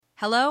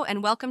Hello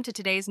and welcome to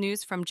today's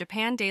news from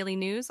Japan Daily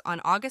News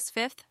on August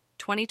 5th,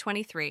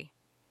 2023.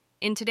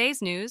 In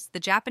today's news, the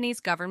Japanese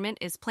government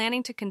is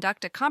planning to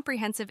conduct a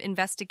comprehensive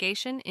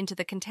investigation into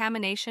the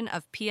contamination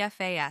of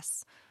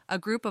PFAS, a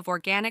group of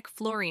organic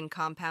fluorine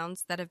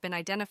compounds that have been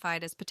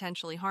identified as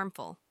potentially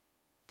harmful.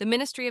 The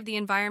Ministry of the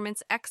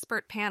Environment's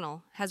expert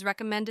panel has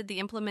recommended the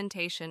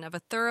implementation of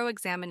a thorough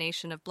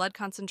examination of blood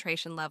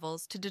concentration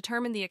levels to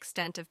determine the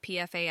extent of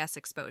PFAS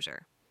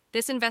exposure.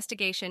 This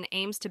investigation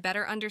aims to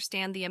better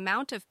understand the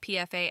amount of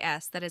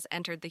PFAS that has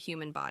entered the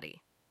human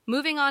body.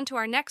 Moving on to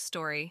our next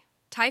story,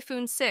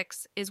 Typhoon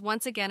 6 is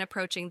once again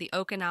approaching the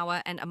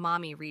Okinawa and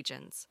Amami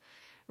regions.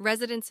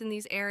 Residents in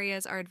these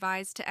areas are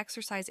advised to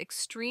exercise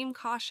extreme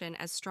caution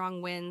as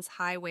strong winds,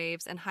 high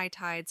waves, and high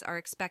tides are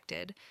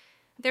expected.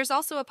 There's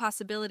also a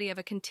possibility of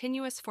a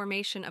continuous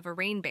formation of a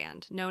rain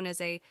band known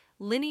as a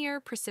linear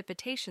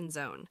precipitation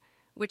zone,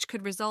 which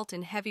could result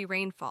in heavy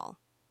rainfall.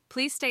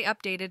 Please stay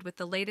updated with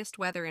the latest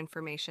weather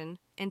information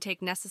and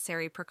take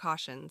necessary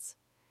precautions.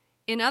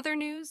 In other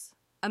news,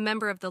 a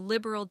member of the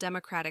Liberal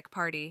Democratic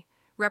Party,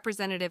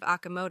 Representative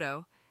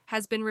Akamoto,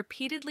 has been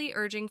repeatedly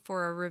urging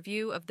for a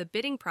review of the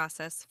bidding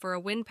process for a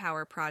wind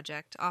power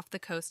project off the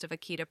coast of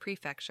Akita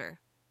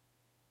Prefecture.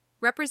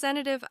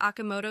 Representative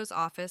Akamoto's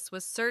office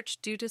was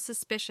searched due to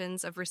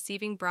suspicions of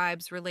receiving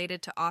bribes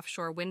related to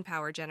offshore wind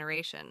power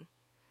generation.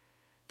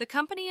 The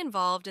company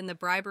involved in the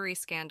bribery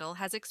scandal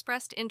has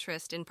expressed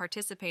interest in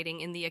participating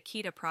in the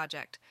Akita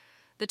project.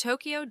 The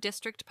Tokyo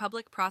District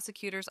Public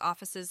Prosecutor's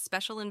Office's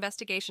Special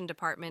Investigation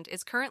Department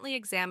is currently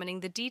examining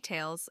the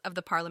details of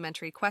the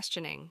parliamentary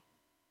questioning.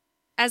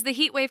 As the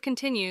heat wave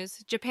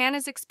continues, Japan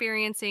is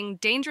experiencing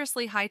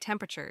dangerously high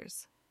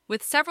temperatures,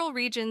 with several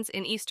regions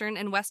in eastern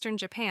and western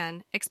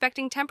Japan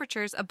expecting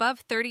temperatures above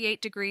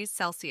 38 degrees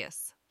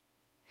Celsius.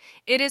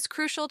 It is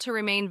crucial to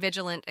remain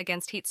vigilant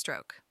against heat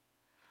stroke.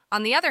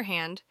 On the other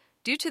hand,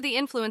 due to the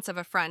influence of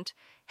a front,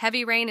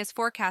 heavy rain is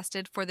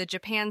forecasted for the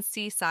Japan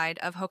seaside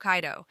of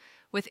Hokkaido,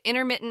 with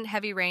intermittent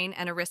heavy rain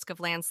and a risk of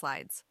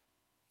landslides.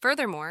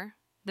 Furthermore,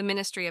 the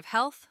Ministry of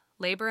Health,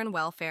 Labor and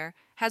Welfare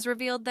has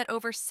revealed that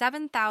over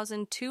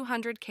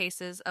 7,200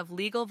 cases of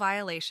legal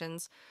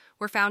violations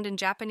were found in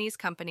Japanese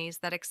companies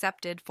that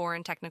accepted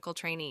foreign technical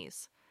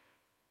trainees.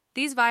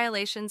 These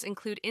violations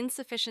include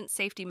insufficient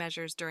safety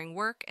measures during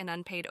work and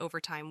unpaid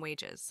overtime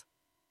wages.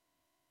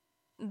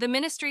 The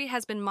ministry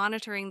has been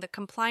monitoring the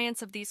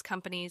compliance of these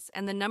companies,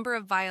 and the number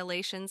of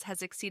violations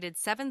has exceeded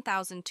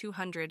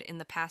 7,200 in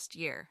the past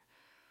year.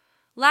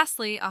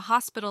 Lastly, a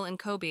hospital in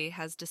Kobe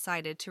has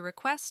decided to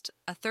request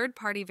a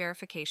third-party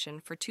verification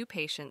for 2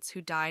 patients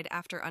who died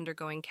after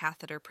undergoing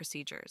catheter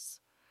procedures.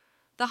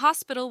 The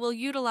hospital will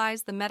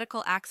utilize the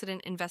Medical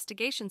Accident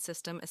Investigation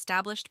System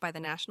established by the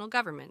national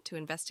government to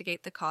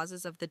investigate the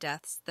causes of the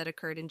deaths that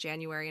occurred in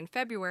January and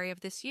February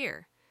of this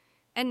year.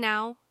 And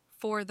now,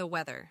 for the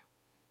weather.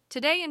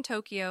 Today in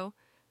Tokyo,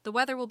 the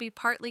weather will be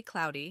partly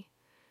cloudy,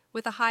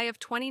 with a high of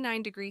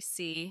 29 degrees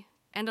C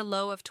and a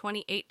low of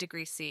 28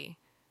 degrees C.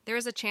 There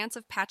is a chance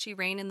of patchy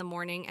rain in the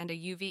morning and a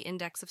UV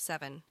index of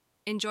 7.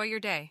 Enjoy your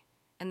day.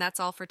 And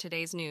that's all for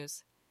today's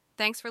news.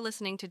 Thanks for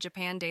listening to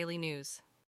Japan Daily News.